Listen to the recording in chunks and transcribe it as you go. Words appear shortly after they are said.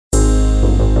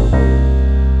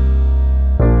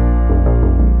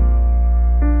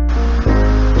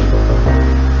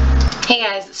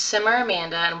Simmer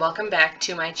Amanda, and welcome back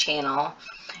to my channel,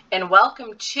 and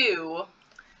welcome to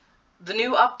the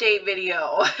new update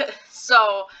video.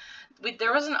 So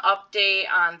there was an update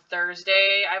on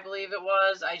Thursday, I believe it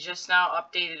was. I just now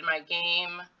updated my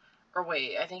game, or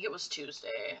wait, I think it was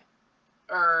Tuesday,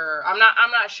 or I'm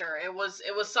not sure. It was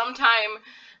sometime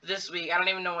this week. I don't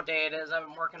even know what day it is. I've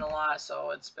been working a lot,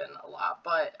 so it's been a lot.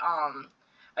 But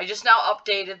I just now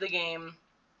updated the game,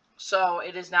 so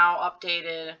it is now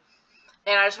updated.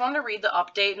 And I just wanted to read the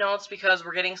update notes because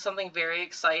we're getting something very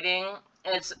exciting.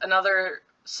 And it's another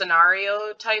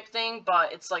scenario type thing,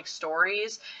 but it's like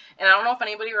stories. And I don't know if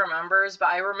anybody remembers, but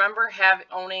I remember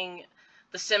owning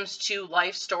the Sims 2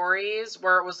 life stories,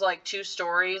 where it was like 2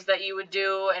 stories that you would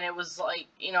do, and it was like,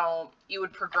 you know, you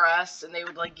would progress, and they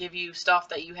would like give you stuff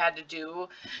that you had to do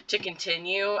to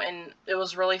continue, and it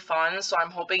was really fun. So I'm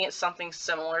hoping it's something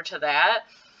similar to that.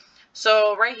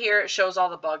 So right here it shows all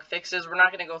the bug fixes. We're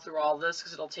not going to go through all this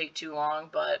because it'll take too long,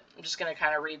 but I'm just going to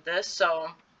kind of read this. So,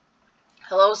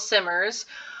 hello Simmers.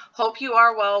 Hope you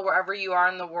are well wherever you are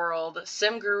in the world.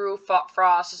 Sim Guru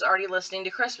Frost is already listening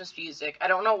to Christmas music. I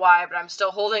don't know why, but I'm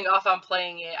still holding off on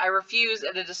playing it. I refuse,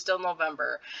 and it is still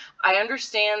November. I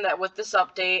understand that with this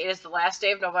update, it is the last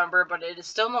day of November, but it is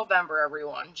still November,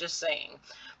 everyone. Just saying.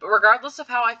 But regardless of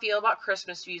how I feel about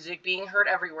Christmas music being heard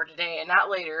everywhere today and not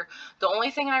later, the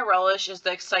only thing I relish is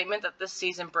the excitement that this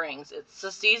season brings. It's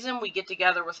the season we get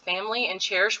together with family and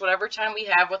cherish whatever time we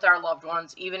have with our loved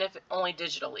ones, even if only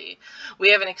digitally. We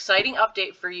have an exciting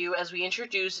update for you as we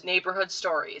introduce neighborhood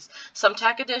stories, some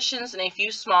tech additions, and a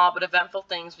few small but eventful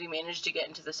things we managed to get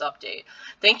into this update.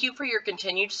 Thank you for your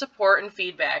continued support and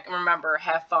feedback, and remember,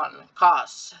 have fun.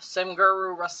 Costs.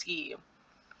 Simguru Ruski.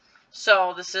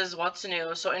 So this is what's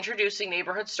new. So introducing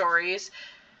neighborhood stories.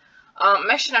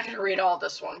 I'm actually not going to read all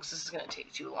this one because this is going to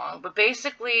take too long. But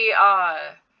basically,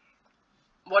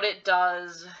 what it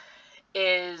does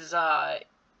is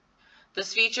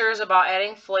this feature is about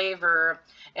adding flavor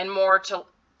and more to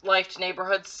life to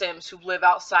neighborhood Sims who live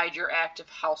outside your active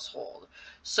household.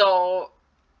 So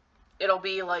it'll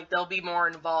be like they'll be more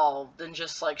involved than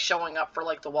just like showing up for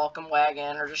like the welcome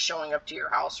wagon or just showing up to your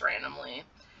house randomly.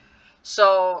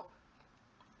 So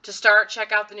to start,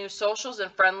 check out the new socials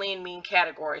and friendly and mean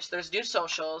categories. There's new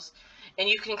socials, and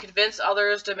you can convince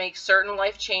others to make certain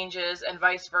life changes and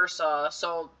vice versa.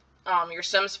 So your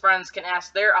Sims friends can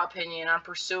ask their opinion on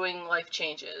pursuing life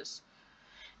changes.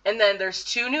 And then there's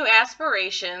 2 new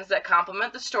aspirations that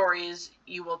complement the stories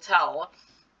you will tell.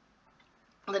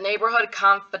 The Neighborhood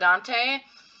Confidante.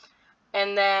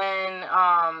 And then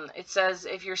it says,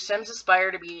 if your Sims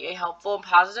aspire to be a helpful and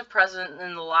positive presence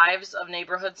in the lives of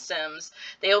neighborhood Sims,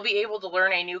 they will be able to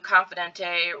learn a new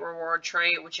Confidante reward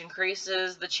trait, which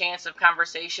increases the chance of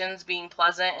conversations being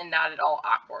pleasant and not at all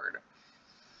awkward.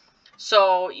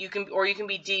 So you can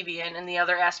be deviant, and the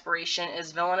other aspiration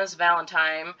is Villainous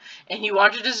Valentine, and you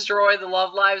want to destroy the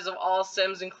love lives of all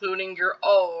Sims, including your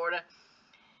own.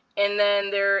 And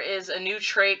then there is a new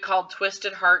trait called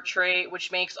Twisted Heart trait,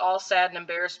 which makes all sad and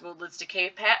embarrassed moodlets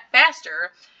decay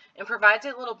faster and provides a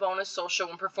little bonus social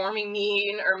when performing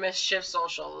mean or mischief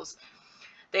socials.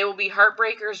 They will be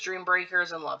heartbreakers, dream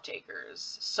breakers, and love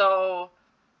takers. So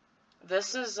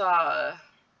this is the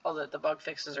bug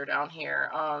fixes are down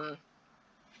here.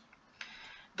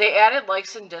 They added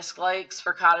likes and dislikes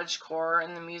for cottagecore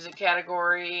in the music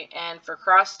category, and for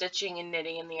cross-stitching and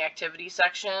knitting in the activity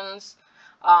sections.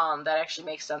 That actually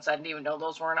makes sense. I didn't even know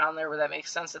those weren't on there, but that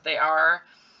makes sense that they are.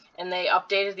 And they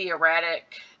updated the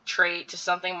erratic trait to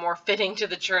something more fitting to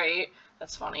the trait.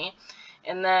 That's funny.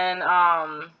 And then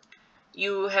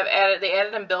they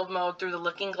added in build mode through the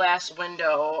looking glass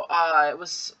window. It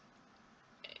was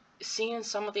seen in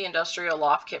some of the industrial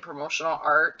loft kit promotional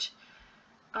art.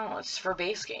 Oh, it's for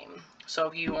base game. So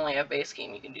if you only have base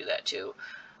game, you can do that too.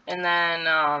 And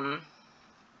then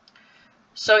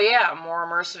so yeah, more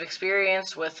immersive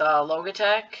experience with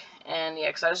Logitech, and yeah,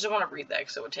 because I just don't want to read that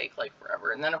because it would take like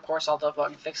forever. And then of course all the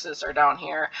bug fixes are down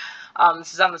here.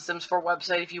 This is on the Sims 4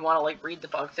 website if you want to like read the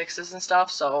bug fixes and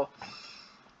stuff. So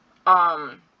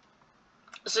yeah,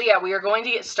 we are going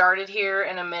to get started here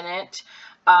in a minute.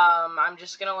 I'm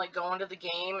just gonna like go into the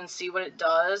game and see what it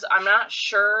does. I'm not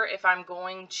sure if I'm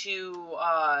going to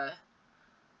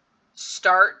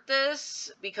start this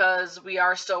because we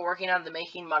are still working on the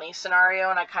making money scenario,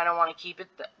 and I kind of want to keep it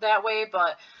that way,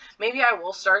 but maybe I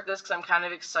will start this because I'm kind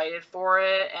of excited for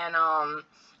it. And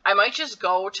I might just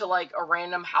go to like a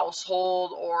random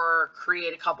household or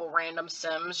create a couple random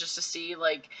Sims just to see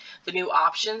like the new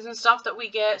options and stuff that we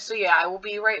get. So yeah, I will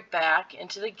be right back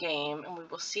into the game and we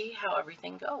will see how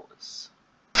everything goes.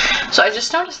 So I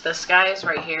just noticed this, guys,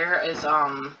 right here is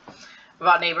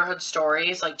about neighborhood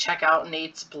stories, like check out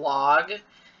Nate's blog.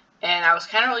 And I was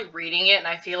kind of like reading it, and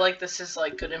I feel like this is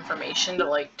like good information to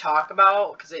like talk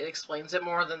about because it explains it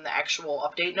more than the actual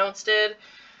update notes did.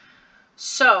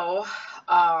 So,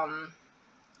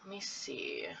 let me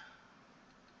see.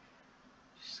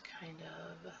 Just kind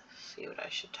of see what I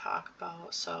should talk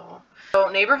about. So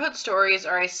neighborhood stories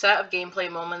are a set of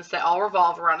gameplay moments that all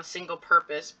revolve around a single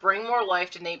purpose: bring more life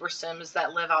to neighbor sims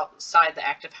that live outside the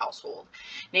active household.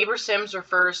 Neighbor sims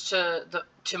refers to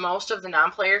most of the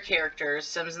non-player characters,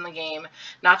 sims in the game,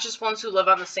 not just ones who live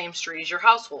on the same street as your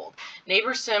household.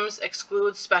 Neighbor sims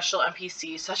excludes special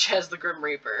NPCs such as the Grim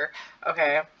Reaper.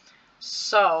 Okay,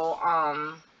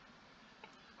 so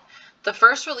the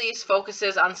first release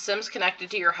focuses on sims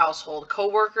connected to your household,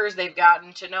 co-workers they've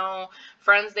gotten to know,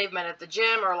 friends they've met at the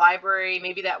gym or library,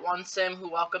 maybe that one sim who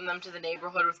welcomed them to the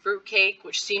neighborhood with fruitcake,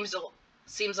 which seems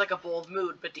like a bold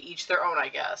mood, but to each their own, I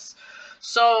guess.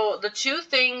 So the two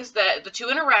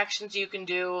interactions you can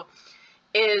do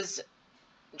is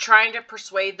trying to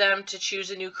persuade them to choose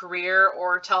a new career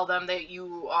or tell them that you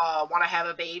want to have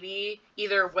a baby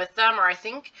either with them, or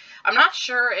I'm not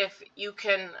sure if you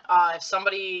can if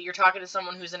you're talking to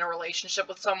someone who's in a relationship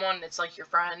with someone, it's like your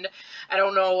friend. I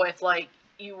don't know if like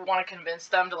you want to convince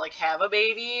them to like have a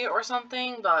baby or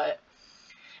something, but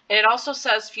and it also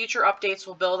says future updates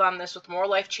will build on this with more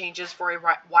life changes for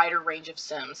a wider range of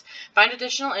sims. Find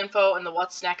additional info in the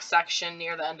what's next section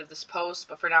near the end of this post,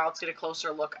 but for now let's get a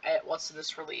closer look at what's in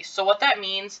this release. So what that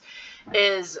means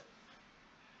is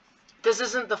this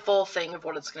isn't the full thing of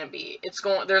what it's going to be.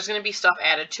 There's going to be stuff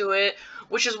added to it,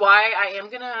 which is why I am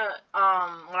going to,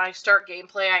 when I start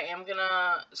gameplay, I am going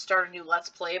to start a new Let's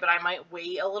Play, but I might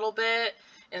wait a little bit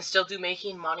and still do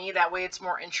making money. That way it's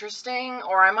more interesting,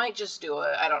 or I might just do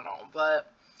it. I don't know,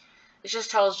 but it just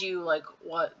tells you, like,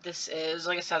 what this is.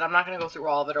 Like I said, I'm not going to go through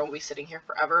all of it or we'll be sitting here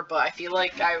forever, but I feel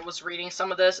like I was reading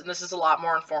some of this, and this is a lot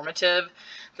more informative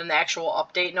than the actual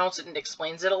update notes, and it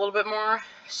explains it a little bit more.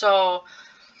 So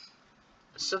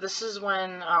this is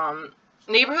when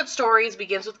Neighborhood Stories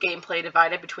begins with gameplay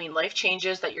divided between life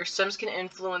changes that your sims can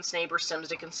influence neighbor sims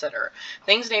to consider,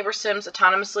 things neighbor sims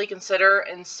autonomously consider,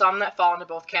 and some that fall into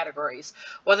both categories.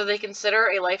 Whether they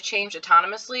consider a life change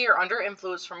autonomously or under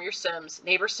influence from your sims,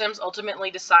 neighbor sims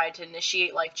ultimately decide to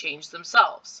initiate life change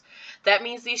themselves. That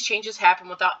means these changes happen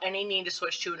without any need to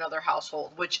switch to another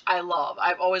household, which I love.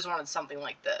 I've always wanted something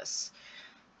like this.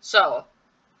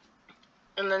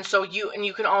 And then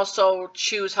you can also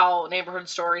choose how neighborhood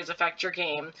stories affect your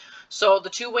game. So the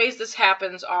two ways this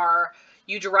happens are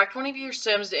you direct one of your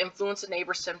sims to influence a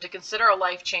neighbor sim to consider a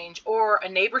life change, or a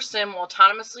neighbor sim, while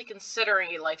autonomously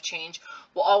considering a life change,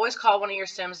 will always call one of your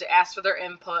sims to ask for their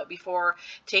input before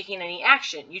taking any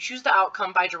action. You choose the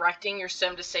outcome by directing your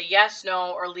sim to say yes,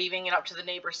 no, or leaving it up to the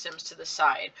neighbor sims to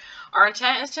decide. Our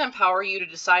intent is to empower you to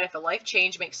decide if a life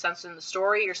change makes sense in the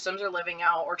story your sims are living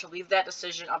out, or to leave that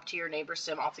decision up to your neighbor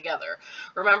sim altogether.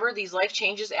 Remember, these life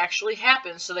changes actually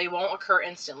happen, so they won't occur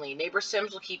instantly. Neighbor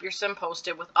sims will keep your sim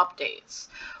posted with updates,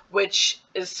 which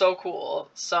is so cool.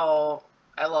 So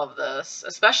I love this.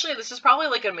 Especially, this is probably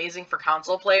like amazing for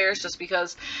console players just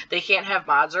because they can't have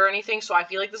mods or anything, so I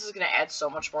feel like this is going to add so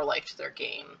much more life to their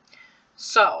game.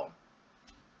 So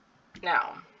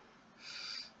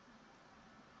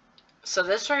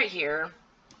this right here,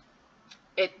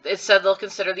 it said they'll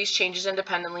consider these changes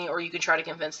independently, or you can try to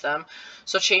convince them.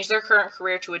 So change their current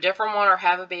career to a different one, or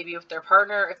have a baby with their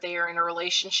partner if they are in a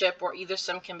relationship where either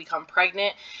sim can become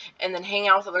pregnant, and then hang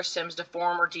out with other sims to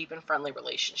form or deepen friendly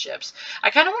relationships.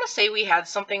 I kind of want to say we had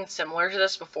something similar to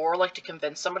this before, like to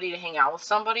convince somebody to hang out with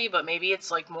somebody, but maybe it's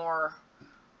like more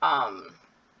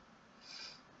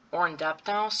in depth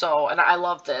now. So, and I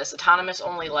love this. Autonomous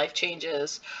only life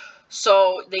changes.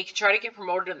 So they can try to get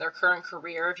promoted in their current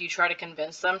career if you try to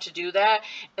convince them to do that,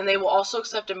 and they will also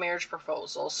accept a marriage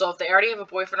proposal. So if they already have a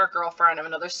boyfriend or girlfriend of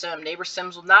another sim, neighbor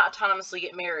sims will not autonomously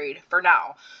get married for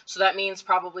now. So that means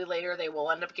probably later they will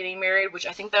end up getting married, which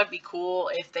I think that would be cool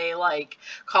if they like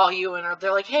call you and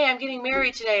they're like, hey, I'm getting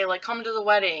married today, like come to the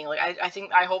wedding. Like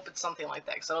I hope it's something like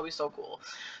that, because that'll be so cool.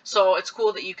 So it's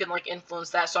cool that you can like influence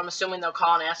that. So I'm assuming they'll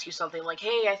call and ask you something like,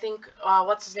 hey, I think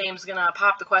what's his name's gonna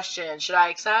pop the question, should I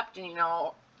accept? And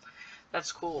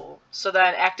that's cool. So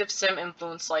then active sim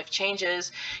influence life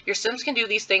changes. Your sims can do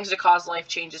these things to cause life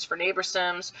changes for neighbor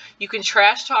sims. You can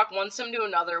trash talk one sim to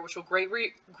another, which will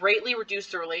greatly reduce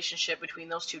the relationship between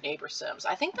those two neighbor sims.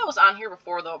 I think that was on here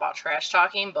before though about trash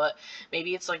talking, but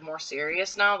maybe it's like more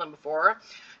serious now than before.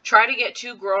 Try to get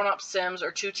two grown-up sims or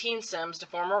two teen sims to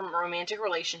form a romantic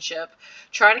relationship.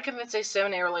 Try to convince a sim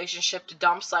in a relationship to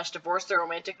dump/divorce their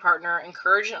romantic partner.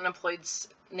 Encourage an unemployed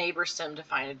neighbor sim to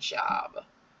find a job.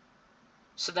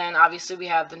 So then obviously we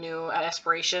have the new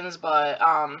aspirations, but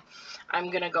I'm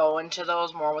going to go into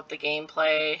those more with the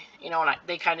gameplay, you know, and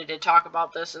they kind of did talk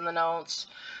about this in the notes.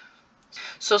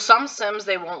 So some Sims,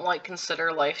 they won't like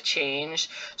consider life change.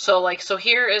 So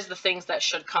here is the things that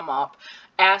should come up.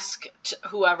 Ask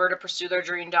whoever to pursue their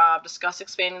dream job, discuss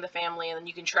expanding the family, and then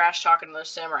you can trash talk another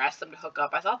Sim or ask them to hook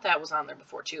up. I thought that was on there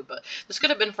before too, but this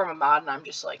could have been from a mod, and I'm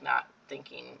just like not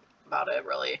thinking about it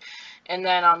really. And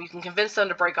then you can convince them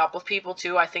to break up with people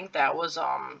too. I think that was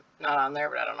not on there,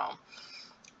 but I don't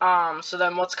know. So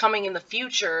then what's coming in the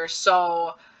future?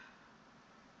 So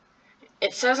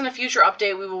it says in a future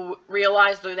update, we will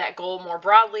realize that goal more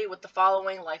broadly with the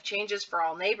following: life changes for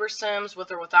all neighbor Sims,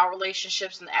 with or without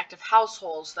relationships in the active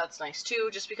households. So that's nice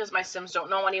too. Just because my Sims don't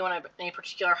know anyone in any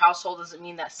particular household doesn't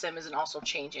mean that Sim isn't also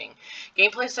changing.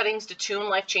 Gameplay settings to tune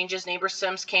life changes neighbor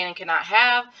Sims can and cannot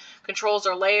have. Controls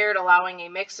are layered, allowing a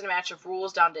mix and match of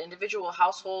rules down to individual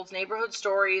households. Neighborhood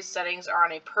stories settings are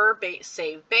on a per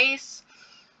save base.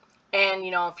 And,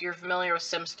 you know, if you're familiar with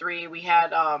Sims 3, we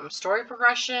had story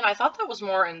progression. I thought that was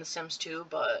more in The Sims 2,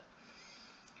 but...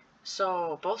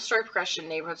 So, both story progression and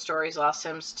neighborhood stories allow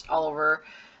Sims all over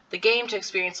the game to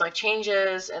experience life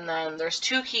changes, and then there's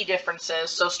two key differences.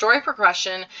 So story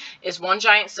progression is one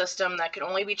giant system that can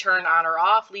only be turned on or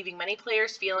off, leaving many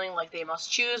players feeling like they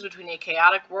must choose between a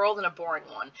chaotic world and a boring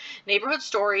one. Neighborhood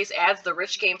stories adds the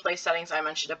rich gameplay settings I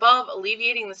mentioned above,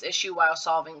 alleviating this issue while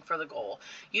solving for the goal.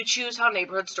 You choose how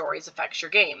neighborhood stories affects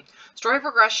your game. Story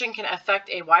progression can affect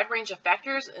a wide range of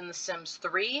factors in The Sims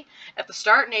 3. At the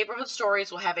start, neighborhood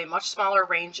stories will have a much smaller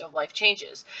range of life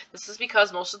changes. This is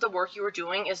because most of the work you are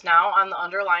doing is now on the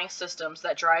underlying systems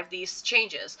that drive these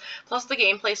changes, plus the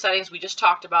gameplay settings we just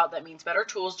talked about. That means better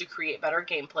tools to create better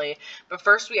gameplay, but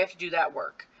first we have to do that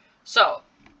work. So,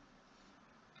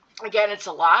 again, it's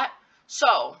a lot.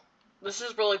 So, this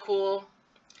is really cool.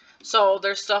 So,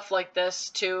 there's stuff like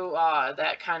this, too,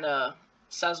 that kind of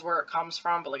says where it comes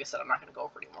from, but like I said, I'm not going to go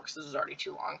over it anymore because this is already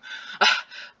too long.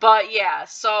 But yeah,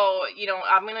 so, you know,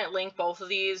 I'm going to link both of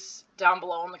these down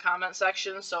below in the comment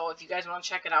section, so if you guys want to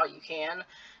check it out, you can,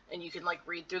 and you can, like,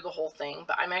 read through the whole thing.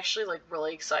 But I'm actually, like,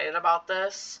 really excited about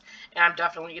this, and I'm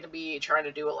definitely going to be trying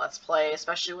to do a Let's Play,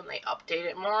 especially when they update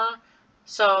it more.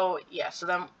 So, yeah, so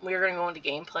then we're going to go into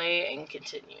gameplay and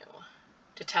continue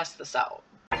to test this out.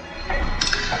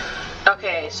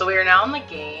 Okay, so we are now in the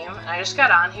game, and I just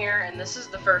got on here, and this is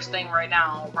the first thing right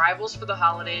now. Rivals for the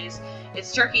holidays.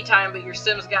 It's turkey time, but your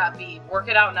Sims got beef. Work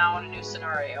it out now in a new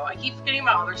scenario. I keep forgetting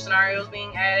about other scenarios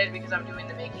being added because I'm doing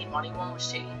the making money one, which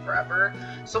is taking forever.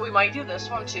 So we might do this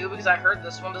one too, because I heard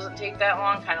this one doesn't take that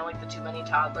long, kind of like the Too Many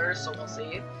Toddlers, so we'll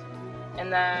see. And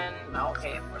then,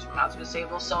 okay, of course we're not to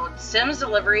disable. So, Sims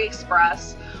Delivery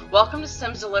Express. Welcome to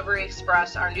Sims Delivery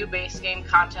Express, our new base game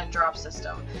content drop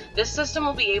system. This system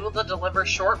will be able to deliver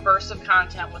short bursts of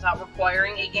content without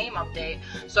requiring a game update,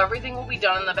 so everything will be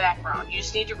done in the background. You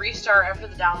just need to restart after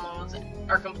the downloads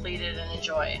are completed and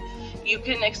enjoy. You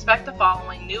can expect the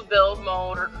following: new build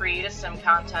mode or create a sim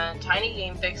content, tiny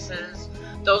game fixes,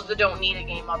 those that don't need a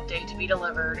game update to be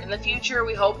delivered. In the future,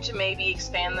 we hope to maybe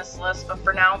expand this list, but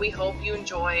for now, we hope you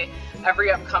enjoy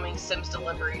every upcoming Sims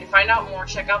delivery. To find out more,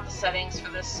 check out the settings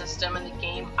for this system in the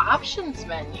game options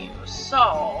menu.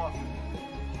 So,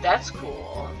 that's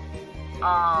cool.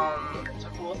 So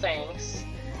cool, thanks.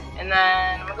 And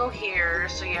then I'm gonna go here.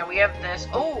 So yeah, we have this.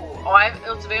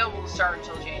 It's available to start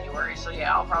until January. So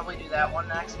yeah, I'll probably do that one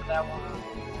next, but that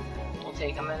one will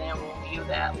take a minute. We'll view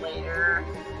that later.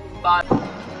 But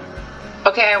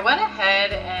okay, I went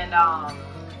ahead and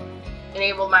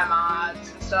enabled my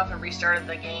mods and stuff and restarted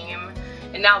the game.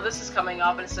 And now this is coming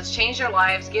up and it says change their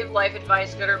lives, give life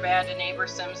advice, good or bad, to neighbor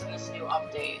Sims in this new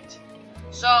update.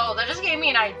 So that just gave me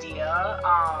an idea.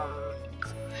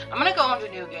 I'm gonna go into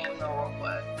new game though real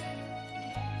quick,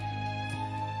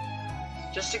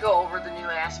 just to go over the new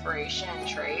aspiration and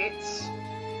traits.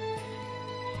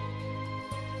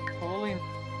 Holy.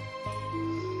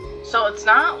 So it's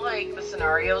not like the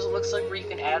scenarios, it looks like where you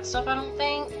can add stuff, I don't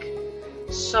think.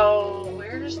 So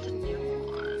where's the new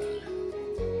one?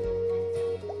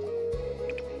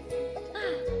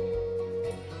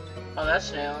 Oh,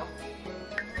 that's new.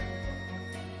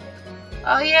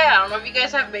 Oh yeah, I don't know if you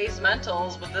guys have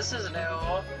basementals, but this is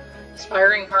new.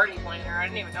 Aspiring party planner, I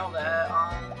didn't even know that.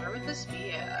 Where would this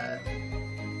be at?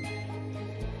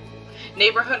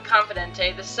 Neighborhood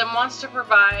Confidente. The Sim wants to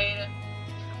provide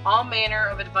all manner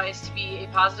of advice to be a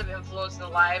positive influence in the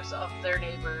lives of their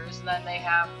neighbors. And then they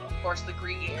have, of course, the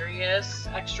gregarious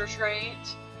extra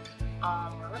trait.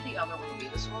 Where would the other one be?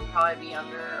 This one would probably be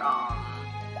under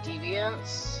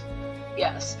Deviants.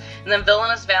 Yes. And then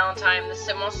Villainous Valentine. The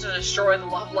sim wants to destroy the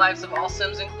love lives of all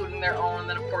sims, including their own. And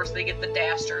then, of course, they get the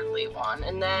dastardly one.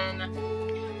 And then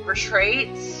for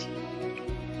traits,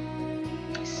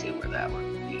 let's see where that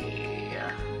would be.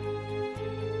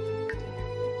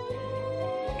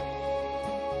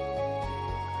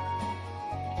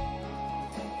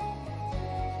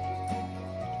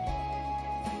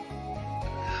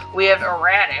 We have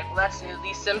erratic. Well, that's new.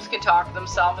 These sims can talk to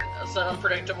themselves. It's an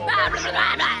unpredictable version.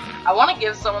 I want to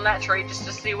give someone that trait just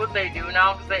to see what they do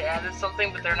now because they added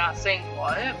something, but they're not saying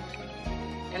what.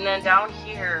 And then down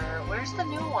here, where's the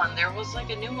new one? There was like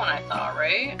a new one, I thought,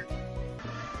 right?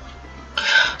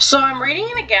 So I'm reading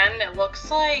it again. It looks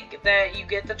like that you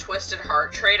get the Twisted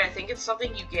Heart trait. I think it's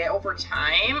something you get over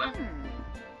time.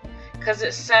 Because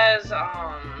it says,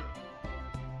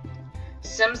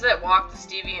 sims that walk this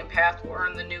deviant path will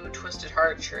earn the new Twisted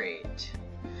Heart trait.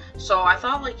 So I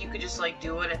thought like you could just like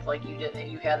do it if like you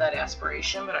had that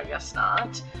aspiration, but I guess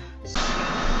not.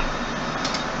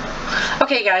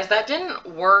 Okay guys, that didn't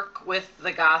work with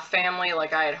the Goth family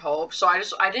like I had hoped. So I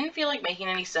didn't feel like making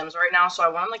any sims right now, so I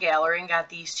went on the gallery and got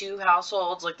these two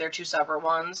households, like they're two separate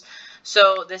ones.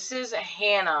 So this is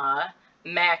Hannah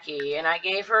Mackie, and I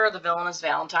gave her the Villainous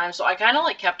Valentine, so I kind of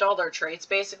like kept all their traits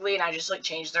basically, and I just like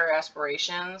changed their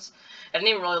aspirations. I didn't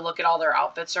even really look at all their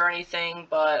outfits or anything,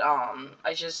 but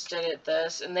I just did it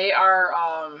this, and they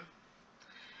are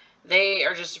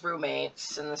just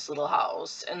roommates in this little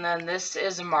house. And then this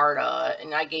is Marta,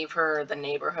 and I gave her the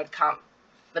neighborhood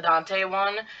confidante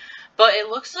one. But it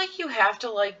looks like you have to,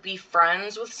 like, be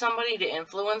friends with somebody to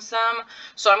influence them.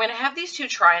 So I'm going to have these two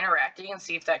try interacting and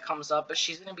see if that comes up. But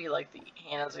she's going to be, like,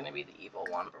 Hannah's going to be the evil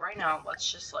one. But right now,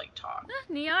 let's just, like, talk.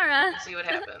 Niara. And see what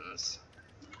happens.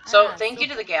 So, thank you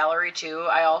to the gallery, too.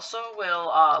 I also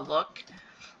will, look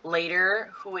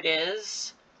later who it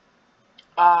is.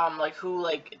 Like, who,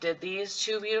 like, did these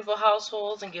two beautiful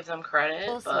households and give them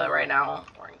credit. But right now,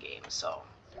 we're in game, so.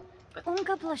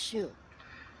 Unka plashu.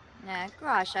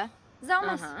 Grasha.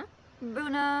 Zomas.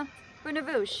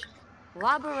 Bunavush.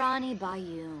 Wabarani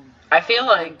Bayum. I feel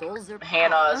like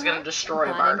Hannah is gonna destroy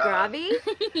Marta.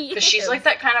 Because she's like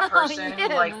that kind of person who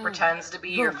like pretends to be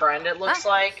your friend, it looks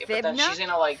like, but then she's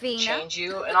gonna like change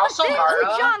you. And also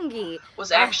Marta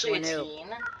was actually a teen.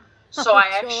 So I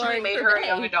actually made her a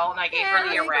young adult and I gave her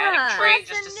the erratic trait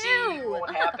just to see what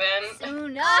would happen.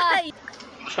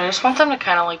 So I just want them to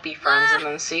kind of like be friends and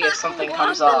then see if something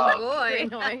comes up.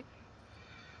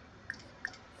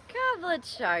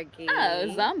 Kavlacharki.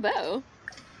 Oh, Zombo.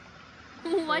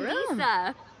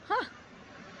 Wadisa.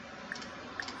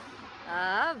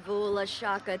 Vula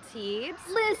Shaka Teebs.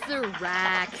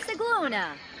 Lissarak.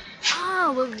 Siglona.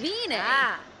 Wavine.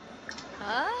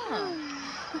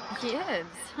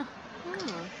 Gibbs.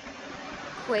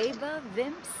 Queba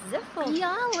Vimps Ziffle.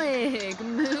 Yalig.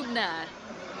 Mubna.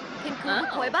 Kinkuma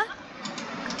Queba?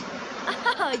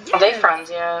 Are they friends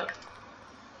yet?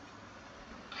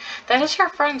 That is her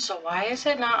friend, so why is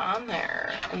it not on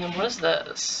there? And then what is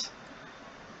this?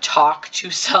 Talk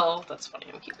to self. That's funny,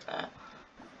 I'm keeping that.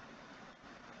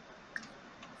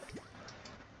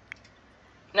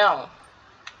 No.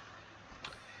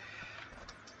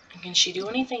 Can she do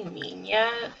anything mean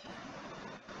yet?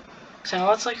 Because I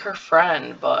know it's like her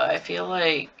friend, but I feel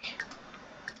like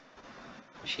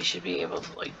she should be able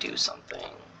to like do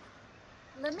something.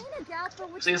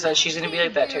 So said she's gonna be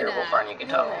like that terrible friend, you can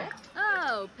tell.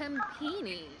 Oh,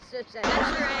 Pimpini.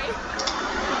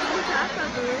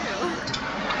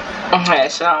 Okay,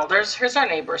 so here's our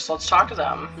neighbors, so let's talk to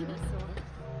them.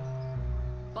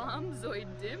 Bombzoid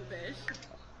Dimpish.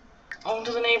 On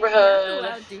to the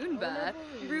neighborhood.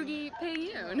 Rugi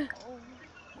Payun.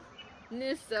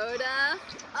 Nisoda.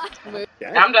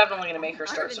 I'm definitely gonna make her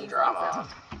start some drama.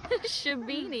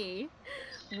 Shabini.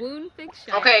 Wound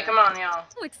Fiction. Okay, come on, y'all.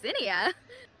 Wixinia.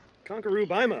 Conqueroo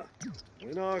Bima.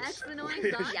 That's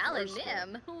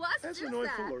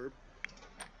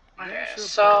Okay,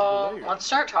 so let's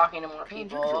start talking to more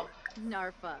people.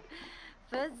 Narfa.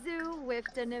 Fazoo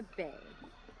Wiftana Bay.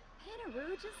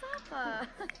 Hinaru Jasafa.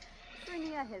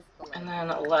 And then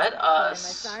let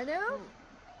us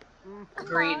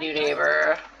greet new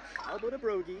neighbor.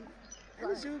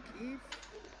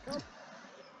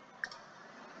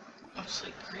 Let's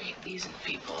like greet these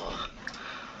people.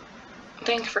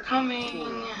 Thanks for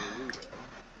coming.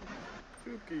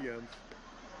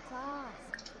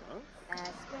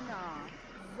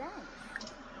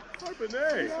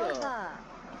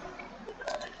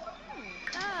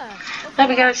 Now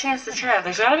we got a chance to chat.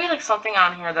 There's gotta be like something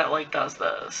on here that like does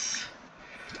this.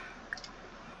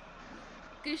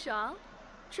 Gushal,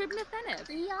 Tribnathenif,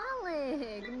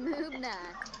 Yalig, Mubna.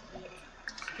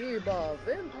 Because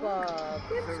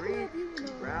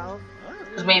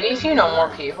maybe if you know more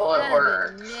people, it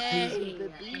works.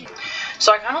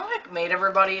 So I kind of like made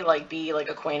everybody like be like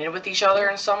acquainted with each other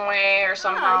in some way or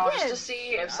somehow, just to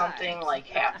see if something like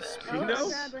happens.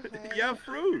 Pino? Yeah,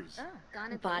 Fruz.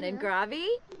 Bon and Gravi?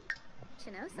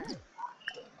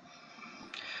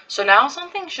 So now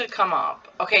something should come up.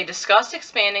 Okay, discuss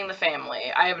expanding the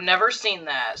family. I have never seen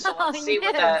that, so let's see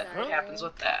what that happens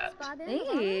with that.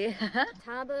 Hey.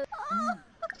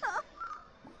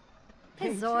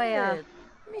 Hey, Zoya.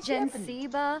 Jen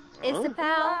Seba.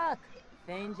 Isapal.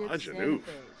 Ajanoof.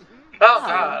 Oh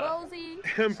god.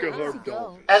 Emka Harp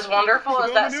As wonderful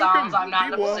as that sounds, I'm not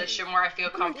in a position where I feel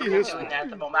comfortable doing that at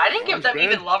the moment. I didn't give them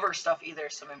even lover stuff either,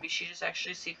 so maybe she just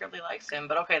actually secretly likes him.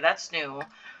 But okay, that's new.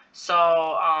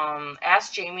 So,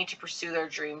 ask Jamie to pursue their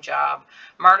dream job.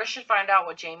 Marta should find out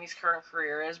what Jamie's current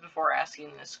career is before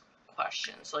asking this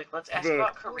question. So, like, let's ask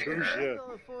about career.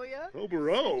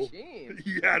 Obero?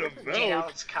 Yeah, the You know, Velk.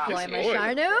 it's Boy, my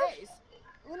constant. Sharnu?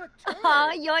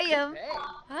 Ah, yoyum.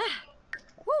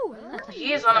 Woo.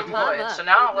 He is unemployed, so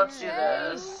now let's do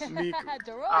this.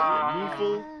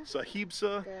 Mufel,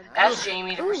 Sahibsa. Ask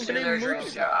Jamie to pursue their dream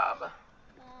job.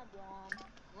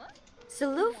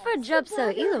 Salute for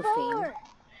Jubsa Ilufin.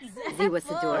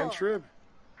 Ziwasador. Trib.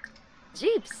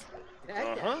 Jeeps.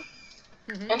 Uh-huh.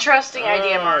 Interesting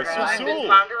idea, Marta. so I've been sold.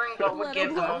 pondering what would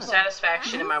give the most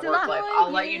satisfaction in my work life. I'll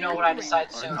let you know what I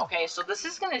decide soon. Okay, so this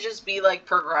is going to just be like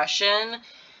progression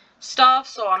stuff,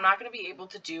 so I'm not going to be able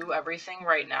to do everything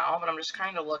right now, but I'm just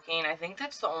kind of looking. I think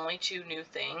that's the only two new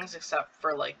things, except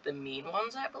for like the mean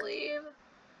ones, I believe.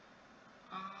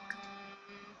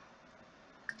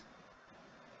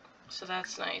 So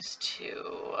that's nice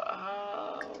too.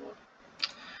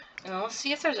 And let's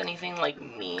see if there's anything like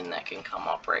mean that can come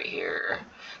up right here.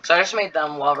 So I just made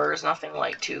them lovers, nothing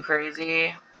like too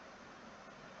crazy.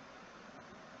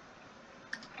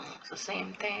 It's the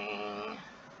same thing.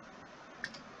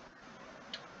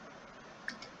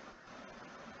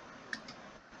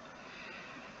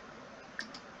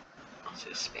 Let's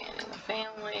expanding the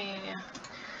family.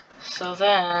 So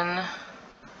then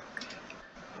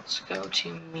let's go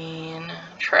to mean,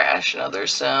 trash, another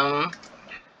sim.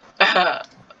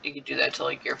 You could do that to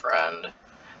like your friend.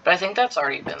 But I think that's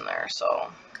already been there,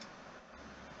 so.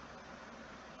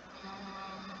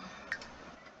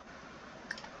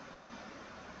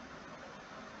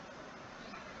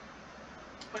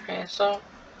 Okay, so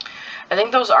I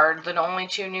think those are the only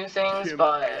two new things,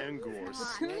 but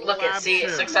look at, see,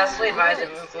 successfully advise and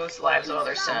influence the lives of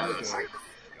other Sims.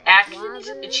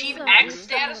 Achieve X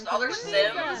status to other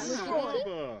Sims?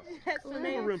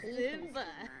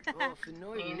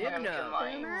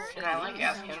 And I like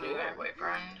asking him to be my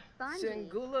boyfriend.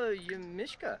 Sengula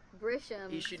Yamishka.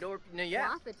 Brisham. Ishidor Naya.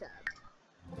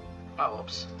 Oh,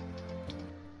 whoops.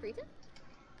 But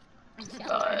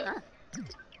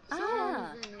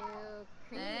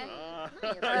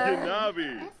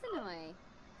Yanabi.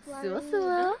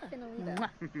 Suasua.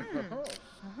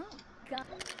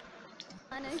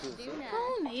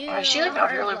 is she like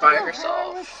out here like by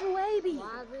herself?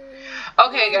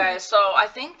 Okay guys, so I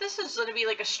think this is going to be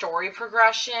like a story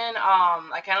progression.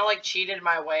 I kind of like cheated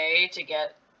my way to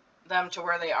get them to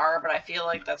where they are, but I feel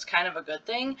like that's kind of a good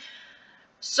thing.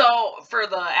 So for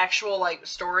the actual like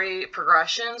story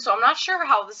progression, so I'm not sure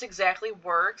how this exactly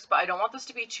works, but I don't want this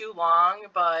to be too long,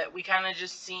 but we kind of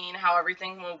just seen how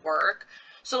everything will work.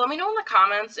 So let me know in the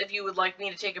comments if you would like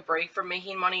me to take a break from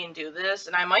making money and do this,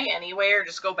 and I might anyway, or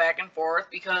just go back and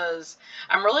forth, because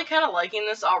I'm really kind of liking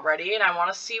this already, and I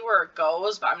want to see where it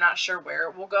goes, but I'm not sure where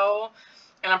it will go.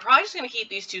 And I'm probably just going to keep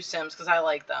these two Sims, because I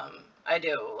like them. I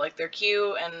do. Like, they're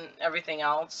cute and everything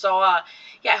else. So,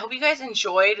 yeah, I hope you guys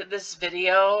enjoyed this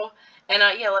video. And,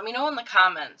 yeah, let me know in the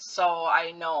comments so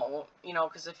I know, you know,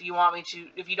 because if you want me to,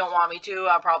 if you don't want me to,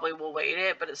 I probably will wait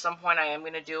it, but at some point I am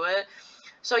going to do it.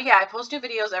 So, yeah, I post new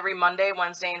videos every Monday,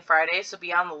 Wednesday, and Friday, so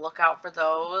be on the lookout for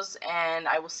those, and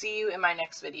I will see you in my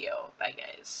next video. Bye,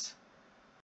 guys.